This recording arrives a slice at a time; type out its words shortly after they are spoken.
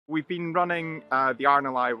We've been running the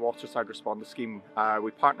RNLI Waterside Responder Scheme.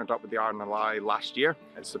 We partnered up with the RNLI last year.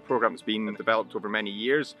 It's a programme that's been developed over many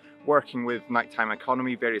years, working with Nighttime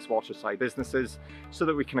Economy, various waterside businesses, so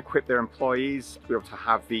that we can equip their employees to be able to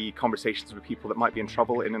have the conversations with people that might be in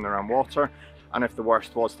trouble in and around water, and if the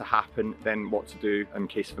worst was to happen, then what to do in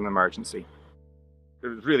case of an emergency. It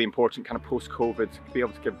was really important kind of post-COVID to be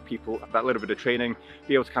able to give people that little bit of training,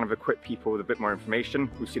 be able to kind of equip people with a bit more information.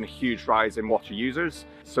 We've seen a huge rise in water users,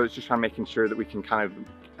 so it's just trying to making sure that we can kind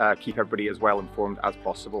of keep everybody as well informed as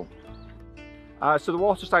possible. So the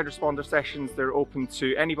Waterside Responder sessions, they're open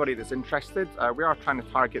to anybody that's interested. We are trying to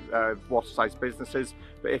target waterside businesses,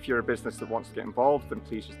 but if you're a business that wants to get involved, then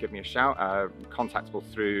please just give me a shout. Contactable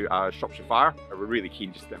through Shropshire Fire. We're really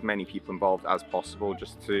keen just to get as many people involved as possible,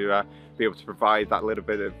 just to be able to provide that little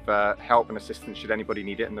bit of help and assistance should anybody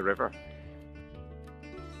need it in the river.